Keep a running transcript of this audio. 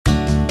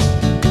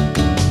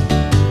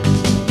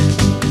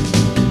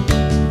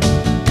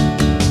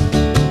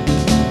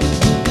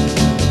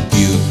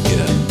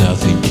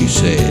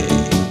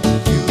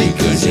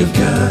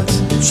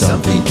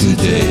something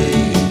today.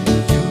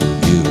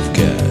 You've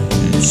got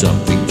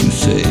something to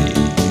say,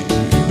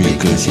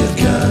 because you've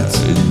got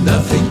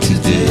nothing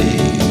today.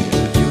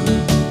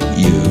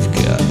 You've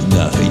got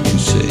nothing to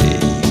say,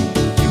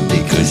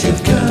 because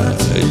you've got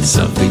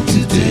something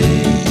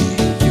today.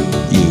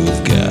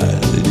 You've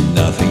got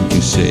nothing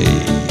to say,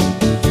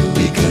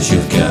 because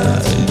you've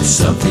got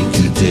something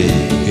today.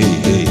 Hey,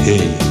 hey,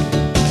 hey.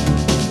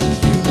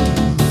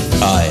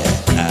 I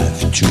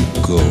have to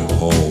go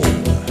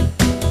home,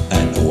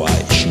 and why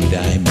should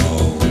I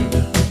moan?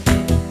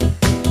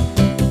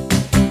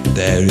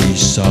 There is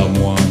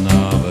someone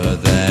over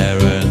there,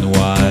 and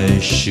why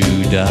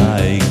should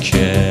I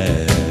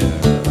care?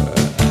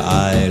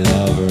 I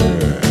love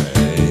her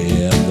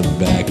in the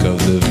back of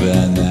the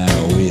van,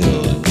 I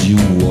will do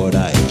what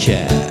I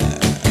can.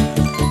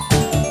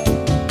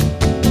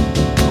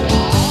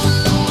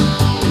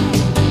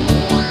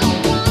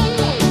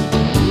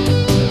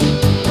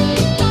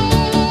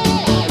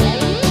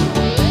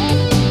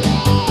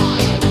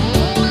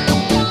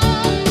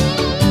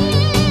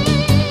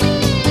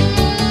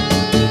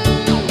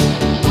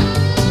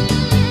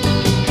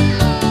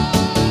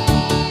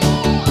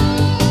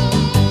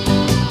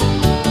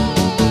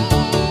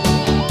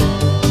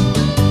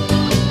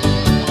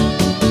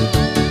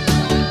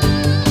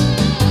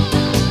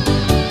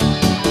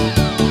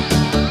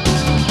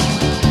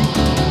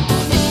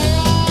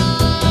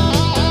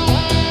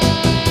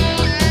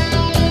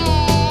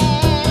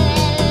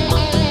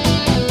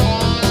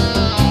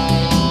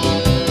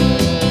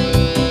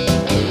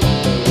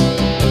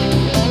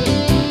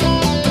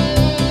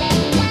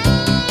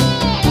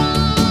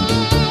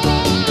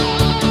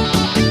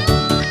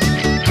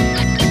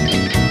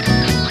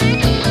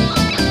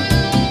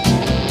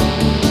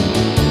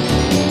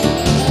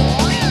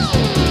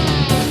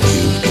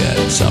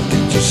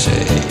 Something to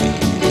say,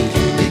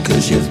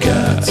 because you've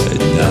got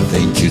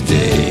nothing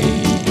today.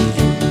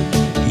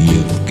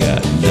 You've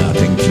got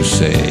nothing to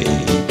say,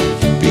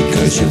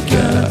 because you've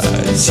got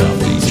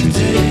something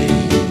today.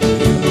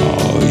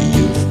 Oh,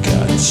 you've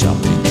got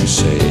something to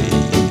say,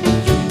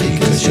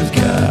 because you've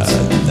got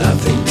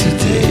nothing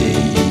today.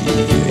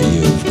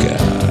 You've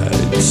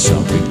got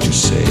something to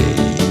say,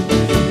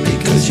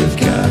 because you've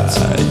got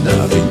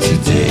nothing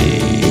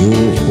today.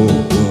 Oh,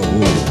 oh,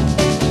 oh, oh.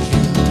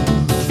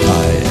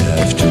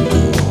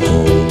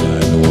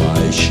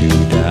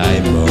 Should I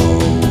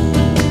moan?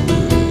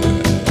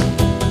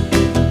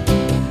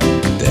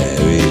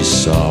 There is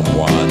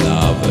someone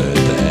over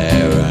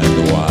there,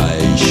 and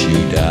why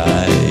should I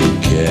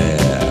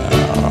care?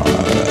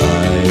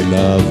 I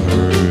love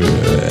her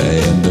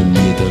in the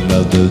middle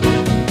of the...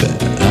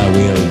 I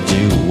will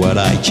do what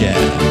I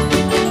can.